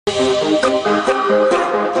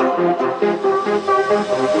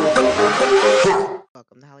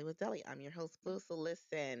Kelly. I'm your host, Boo. So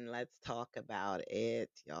listen, let's talk about it,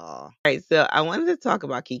 y'all. All right, so I wanted to talk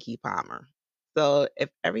about Keke Palmer. So if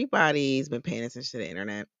everybody's been paying attention to the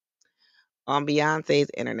internet, on Beyonce's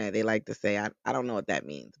internet, they like to say, I don't know what that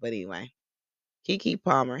means, but anyway, Keke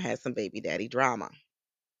Palmer has some baby daddy drama.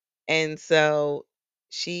 And so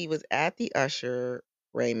she was at the Usher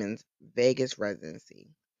Raymond's Vegas residency.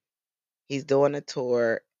 He's doing a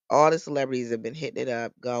tour. All the celebrities have been hitting it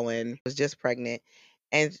up, going, was just pregnant.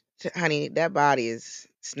 And honey, that body is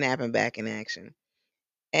snapping back in action.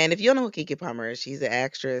 And if you don't know who Keke Palmer is, she's an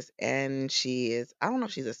actress and she is, I don't know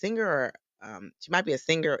if she's a singer or she might be a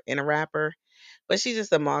singer and a rapper, but she's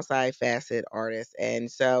just a multi-faceted artist.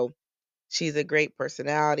 And so she's a great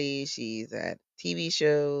personality. She's at TV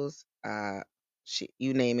shows.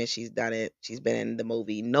 You name it, she's done it. She's been in the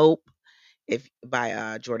movie Nope, if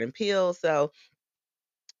by Jordan Peele. So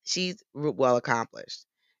she's well accomplished.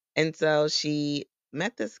 And so she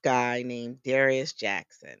met this guy named Darius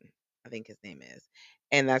Jackson, I think his name is.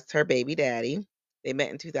 And that's her baby daddy. They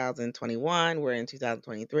met in 2021, we're in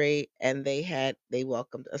 2023, and they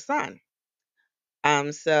welcomed a son.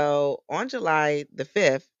 So on July the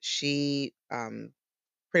 5th, she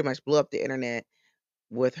pretty much blew up the internet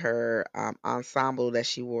with her ensemble that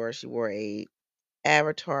she wore. She wore a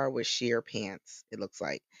avatar with sheer pants, it looks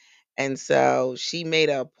like. And so she made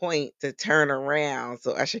a point to turn around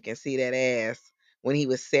so Usher can see that ass when he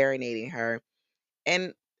was serenading her.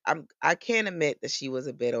 And I can't admit that she was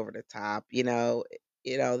a bit over the top.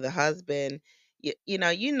 The husband, you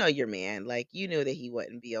know your man. Like you knew that he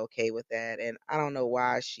wouldn't be okay with that. And I don't know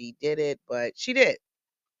why she did it, but she did.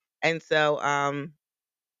 And so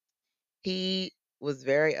he was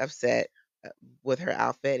very upset uh, with her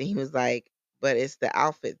outfit. And he was like, but it's the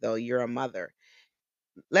outfit though. You're a mother.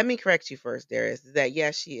 Let me correct you first, Darius, is that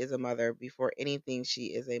yes, she is a mother. Before anything, she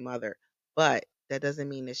is a mother. But that doesn't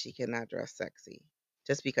mean that she cannot dress sexy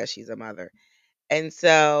just because she's a mother. And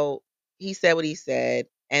so he said what he said,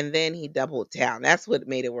 and then he doubled down. That's what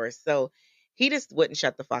made it worse. So he just wouldn't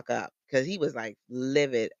shut the fuck up because he was like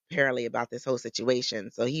livid apparently about this whole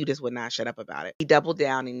situation. So he just would not shut up about it. He doubled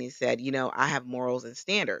down and he said, I have morals and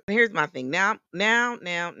standards. And here's my thing. Now,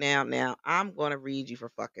 I'm going to read you for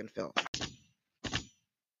fucking filth.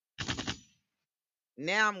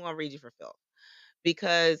 Now I'm going to read you for filth.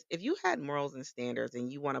 Because if you had morals and standards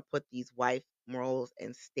and you want to put these wife morals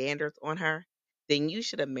and standards on her, then you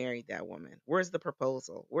should have married that woman. Where's the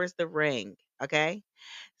proposal? Where's the ring? Okay.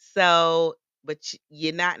 So, but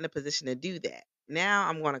you're not in a position to do that. Now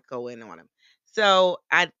I'm going to go in on him. So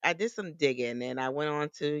I did some digging and I went on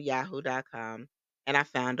to yahoo.com and I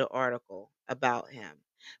found an article about him.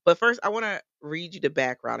 But first, I want to read you the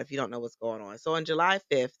background if you don't know what's going on. So on July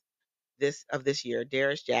 5th, this year,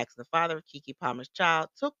 Darius Jackson, the father of Keke Palmer's child,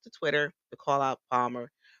 took to Twitter to call out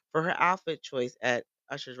Palmer for her outfit choice at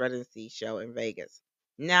Usher's residency show in Vegas.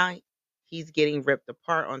 Now he's getting ripped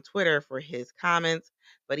apart on Twitter for his comments,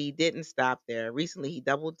 but he didn't stop there. Recently, he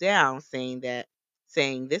doubled down, saying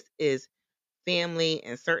this is family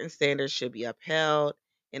and certain standards should be upheld.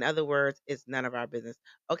 In other words, it's none of our business.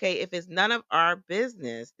 Okay, if it's none of our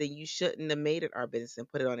business, then you shouldn't have made it our business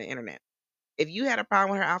and put it on the internet. If you had a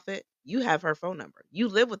problem with her outfit, you have her phone number. You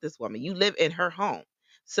live with this woman. You live in her home.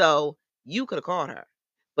 So you could have called her,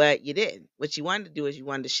 but you didn't. What you wanted to do is you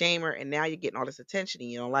wanted to shame her, and now you're getting all this attention and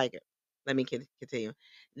you don't like it. Let me continue.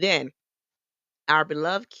 Then our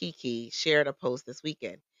beloved Keke shared a post this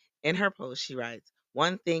weekend. In her post, she writes,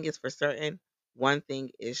 one thing is for certain, one thing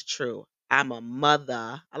is true. I'm a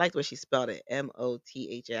mother. I like the way she spelled it. Motha.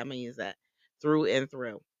 I'm going to use that through and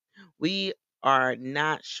through. We are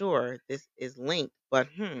not sure this is linked, but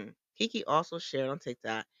Kiki also shared on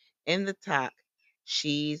TikTok in the talk.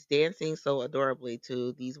 She's dancing so adorably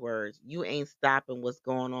to these words. You ain't stopping what's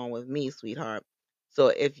going on with me, sweetheart. So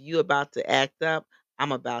if you about to act up,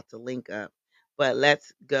 I'm about to link up. But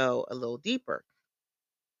let's go a little deeper.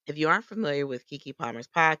 If you aren't familiar with Keke Palmer's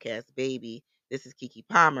podcast, Baby, this is Keke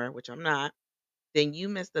Palmer, which I'm not, then you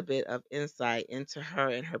missed a bit of insight into her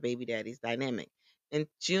and her baby daddy's dynamic. In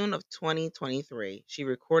June of 2023, she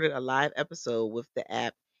recorded a live episode with the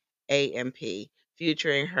app AMP,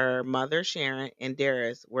 featuring her mother Sharon and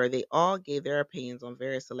Darius, where they all gave their opinions on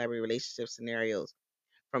various celebrity relationship scenarios,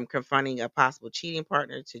 from confronting a possible cheating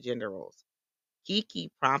partner to gender roles. Kiki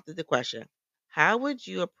prompted the question: how would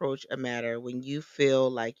you approach a matter when you feel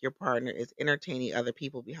like your partner is entertaining other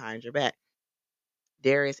people behind your back?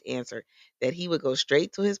 Darius answered that he would go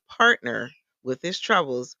straight to his partner with his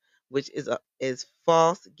troubles, which is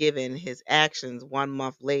false given his actions 1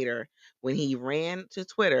 month later when he ran to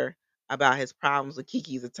Twitter about his problems with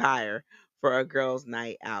Kiki's attire for a girls'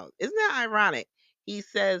 night out. Isn't that ironic? He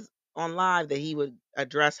says on live that he would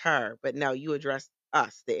address her, but no, you addressed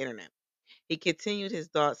us, the internet. He continued his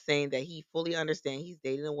thoughts, saying that he fully understands he's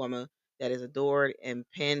dating a woman that is adored and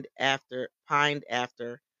pined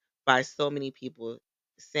after by so many people,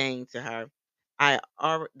 saying to her,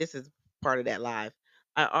 this is part of that live.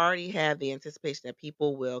 I already have the anticipation that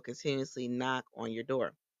people will continuously knock on your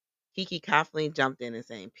door. Keke confidently jumped in and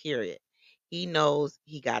saying, period. He knows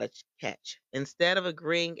he got a catch. Instead of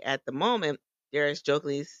agreeing at the moment, Darius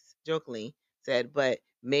jokingly said, but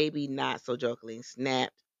maybe not so jokingly,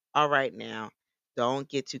 snapped, all right now, don't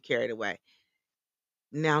get too carried away.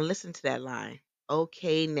 Now listen to that line.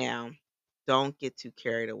 Okay, now, don't get too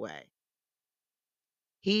carried away.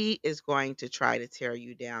 He is going to try to tear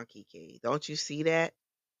you down, Keke. Don't you see that?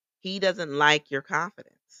 He doesn't like your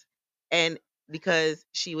confidence. And because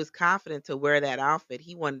she was confident to wear that outfit,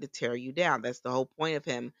 he wanted to tear you down. That's the whole point of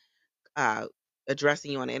him uh,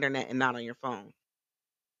 addressing you on the internet and not on your phone.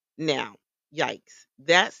 Now, yikes.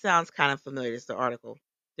 That sounds kind of familiar. It's the article.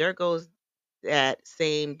 There goes that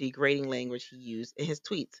same degrading language he used in his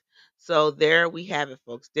tweets. So there we have it,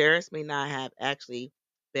 folks. Darius may not have actually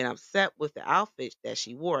been upset with the outfit that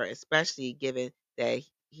she wore, especially given that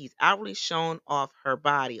he's outwardly shown off her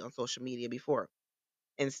body on social media before.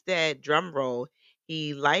 Instead, drum roll,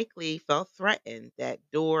 he likely felt threatened that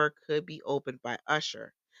door could be opened by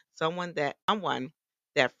Usher, someone that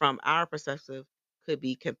from our perspective could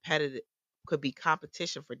be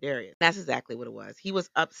competition for Darius. That's exactly what it was. He was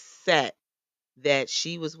upset that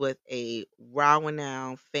she was with a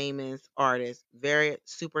renowned, famous artist, very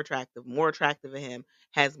super attractive, more attractive than him,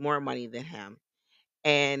 has more money than him.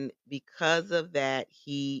 And because of that,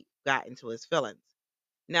 he got into his feelings.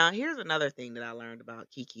 Now, here's another thing that I learned about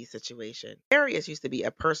Kiki's situation. Darius used to be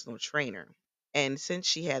a personal trainer. And since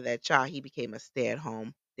she had that child, he became a stay at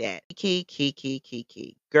home dad.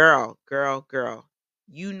 Kiki. Girl, girl, girl.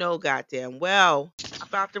 You know goddamn well I'm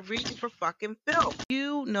about to read you for fucking filth.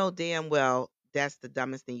 You know damn well that's the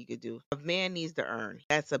dumbest thing you could do. A man needs to earn.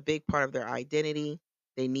 That's a big part of their identity.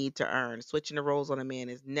 They need to earn. Switching the roles on a man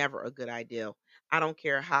is never a good idea. I don't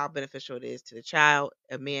care how beneficial it is to the child.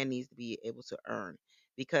 A man needs to be able to earn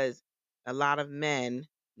because a lot of men,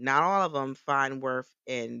 not all of them, find worth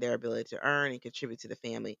in their ability to earn and contribute to the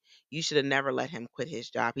family. You should have never let him quit his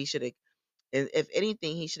job. He should have, and if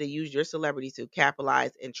anything, he should have used your celebrity to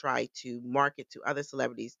capitalize and try to market to other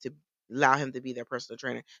celebrities to allow him to be their personal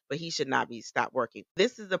trainer. But he should not be stopped working.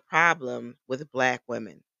 This is the problem with black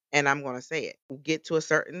women, and I'm going to say it. We get to a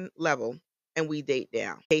certain level and we date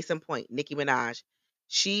down. Case in point, Nicki Minaj,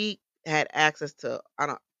 she had access to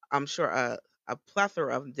I'm sure a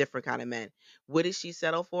plethora of different kind of men. What did she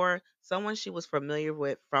settle for? Someone she was familiar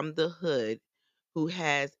with from the hood, who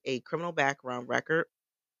has a criminal background record,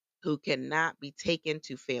 who cannot be taken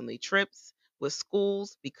to family trips with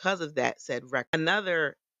schools because of that said record.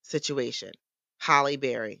 Another situation, Holly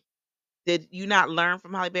Berry. Did you not learn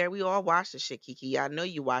from Holly Berry? We all watched the shit, Kiki. I know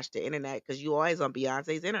you watched the internet because you always on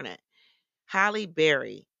Beyonce's internet. Holly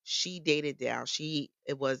Berry, she dated down. She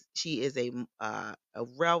is a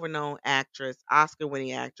well renowned actress, Oscar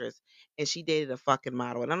winning actress, and she dated a fucking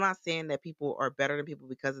model. And I'm not saying that people are better than people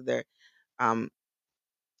because of um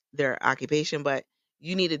their occupation, but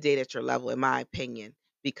you need to date at your level, in my opinion.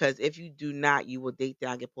 Because if you do not, you will date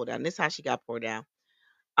down, get pulled down. This is how she got pulled down.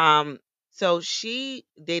 Um, so she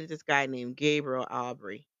dated this guy named Gabriel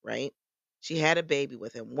Aubrey, right? She had a baby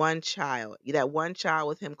with him, one child. That one child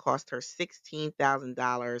with him cost her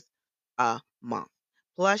 $16,000 a month.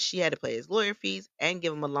 Plus, she had to pay his lawyer fees and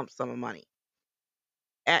give him a lump sum of money.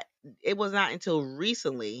 At, it was not until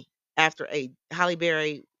recently, after a Halle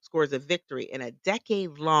Berry scores a victory in a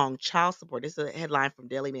decade-long child support. This is a headline from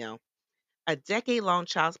Daily Mail. A decade-long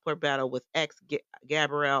child support battle with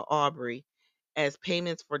Gabrielle Aubrey as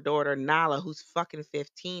payments for daughter Nala, who's fucking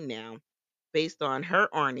 15 now, based on her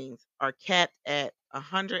earnings, are capped at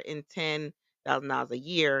 $110,000 a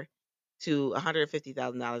year to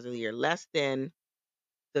 $150,000 a year, less than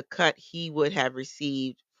the cut he would have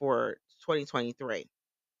received for 2023.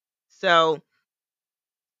 So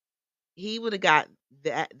he would have got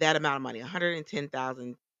that amount of money,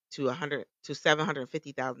 110,000 to 100 to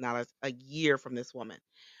 $750,000 a year from this woman.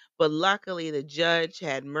 But luckily, the judge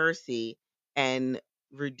had mercy and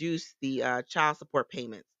reduced the child support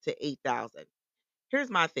payments to 8,000. Here's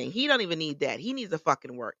my thing: he don't even need that. He needs to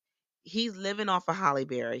fucking work. He's living off of Holly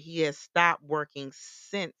Berry. He has stopped working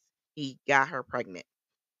since he got her pregnant.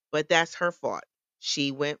 But that's her fault.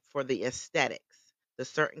 She went for the aesthetics, the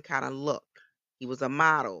certain kind of look. He was a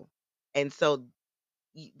model. And so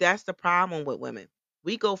that's the problem with women.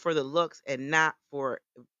 We go for the looks and not for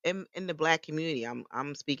in the black community.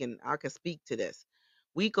 I'm speaking. I can speak to this.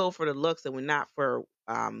 We go for the looks and we're not for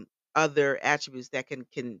other attributes that can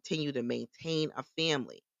continue to maintain a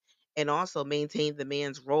family and also maintain the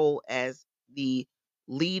man's role as the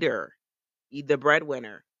leader, the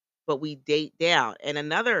breadwinner. But we date down. And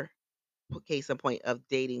another case in point of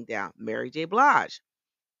dating down, Mary J. Blige.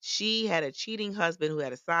 She had a cheating husband who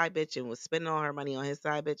had a side bitch and was spending all her money on his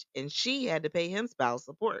side bitch, and she had to pay him spouse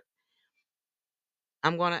support.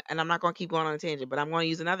 I'm not gonna keep going on a tangent, but I'm gonna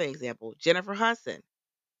use another example. Jennifer Hudson.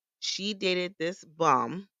 She dated this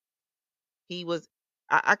bum. He was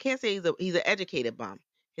I can't say he's an educated bum.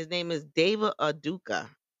 His name is David Aduka.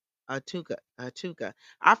 Atuka.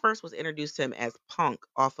 I first was introduced to him as Punk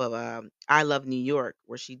off of I Love New York,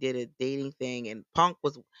 where she did a dating thing, and Punk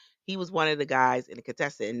was he was one of the guys in the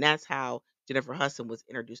contestant, and that's how Jennifer Hudson was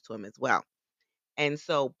introduced to him as well. And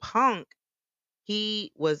so Punk,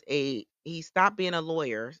 he stopped being a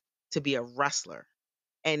lawyer to be a wrestler,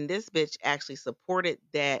 and this bitch actually supported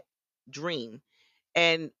that dream.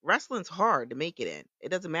 And wrestling's hard to make it in. It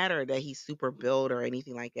doesn't matter that he's super built or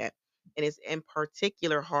anything like that. And it's in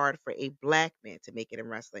particular hard for a black man to make it in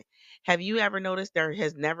wrestling. Have you ever noticed there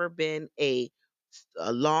has never been a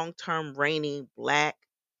long term reigning black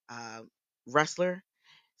uh, wrestler?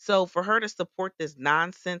 So for her to support this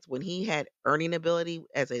nonsense when he had earning ability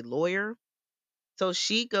as a lawyer, so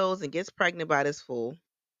she goes and gets pregnant by this fool.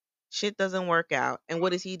 Shit doesn't work out. And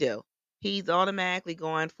what does he do? He's automatically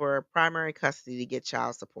going for primary custody to get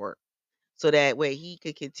child support so that way he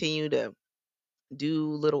could continue to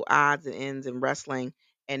do little odds and ends in wrestling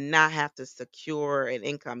and not have to secure an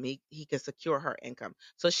income. He could secure her income.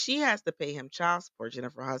 So she has to pay him child support,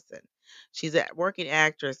 Jennifer Hudson. She's a working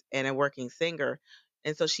actress and a working singer.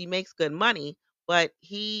 And so she makes good money, but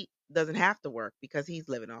he doesn't have to work because he's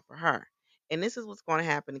living off of her. And this is what's going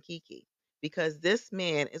to happen to Kiki because this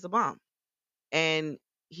man is a bum and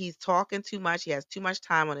he's talking too much. He has too much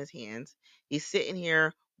time on his hands. He's sitting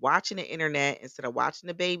here watching the internet instead of watching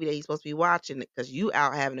the baby that he's supposed to be watching because you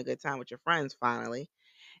out having a good time with your friends finally.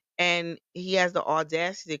 And he has the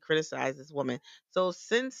audacity to criticize this woman. So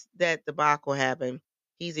since that debacle happened,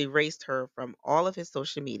 he's erased her from all of his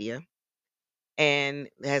social media and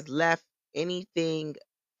has left anything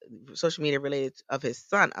social media related of his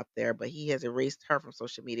son up there, but he has erased her from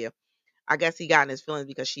social media. I guess he got in his feelings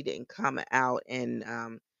because she didn't come out and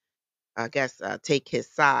I guess, take his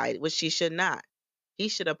side, which she should not. He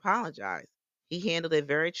should apologize. He handled it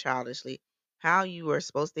very childishly. How you are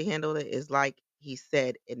supposed to handle it is like he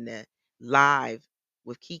said in the live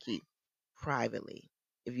with Kiki privately.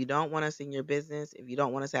 If you don't want us in your business, if you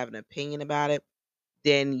don't want us to have an opinion about it,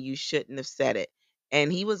 then you shouldn't have said it.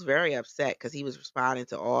 And he was very upset because he was responding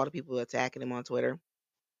to all the people attacking him on Twitter.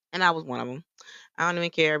 And I was one of them. I don't even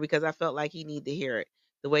care because I felt like he needed to hear it.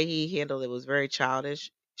 The way he handled it was very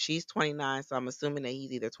childish. She's 29, so I'm assuming that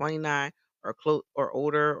he's either 29 or close or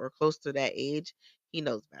older or close to that age. He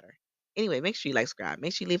knows better. Anyway, make sure you like, subscribe.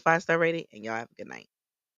 Make sure you leave 5-star rating, and y'all have a good night.